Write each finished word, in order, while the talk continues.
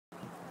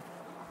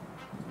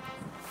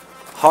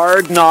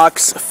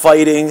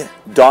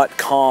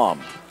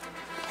hardknocksfighting.com.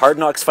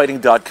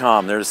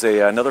 hardknocksfighting.com. There's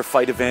another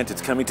fight event.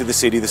 It's coming to the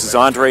city. This is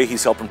Andre.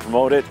 He's helping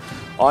promote it.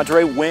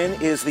 Andre,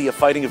 when is the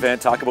fighting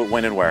event? Talk about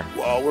when and where.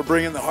 Well, we're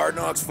bringing the Hard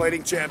Knocks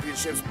Fighting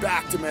Championships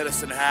back to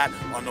Medicine Hat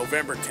on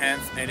November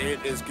 10th, and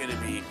it is going to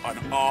be an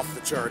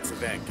off-the-charts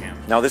event, Cam.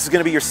 Now, this is going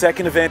to be your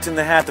second event in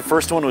the Hat. The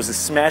first one was a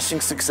smashing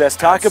success.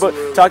 Talk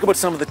about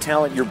some of the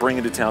talent you're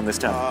bringing to town this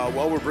time.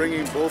 Well, we're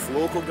bringing both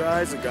local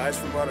guys and guys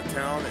from out of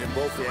town in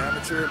both the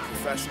amateur and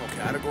professional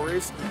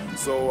categories.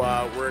 So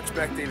we're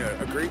expecting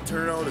a great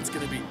turnout. It's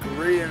going to be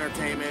great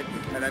entertainment,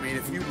 and I mean,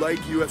 if you like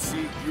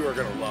UFC, you are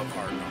going to love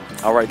Hard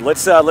Knocks. All right,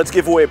 let's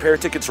give away a pair of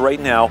tickets right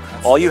now.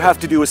 All you have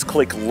to do is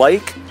click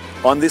like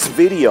on this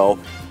video,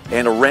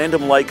 and a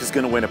random like is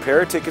going to win a pair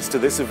of tickets to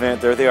this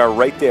event. There they are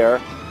right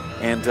there.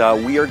 And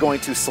we are going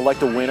to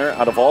select a winner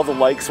out of all the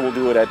likes. We'll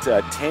do it at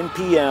 10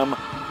 p.m.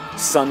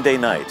 Sunday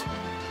night.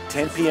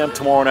 10 p.m.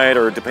 tomorrow night,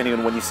 or depending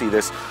on when you see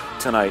this,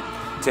 tonight.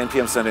 10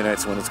 p.m. Sunday night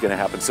is when it's going to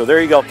happen. So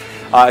there you go.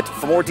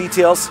 For more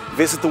details,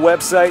 visit the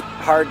website,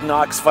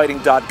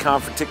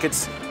 hardknocksfighting.com for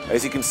tickets.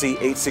 As you can see,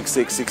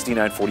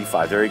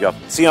 866-6945. There you go.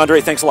 See you,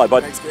 Andre. Thanks a lot,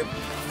 bud. Thanks, Kip.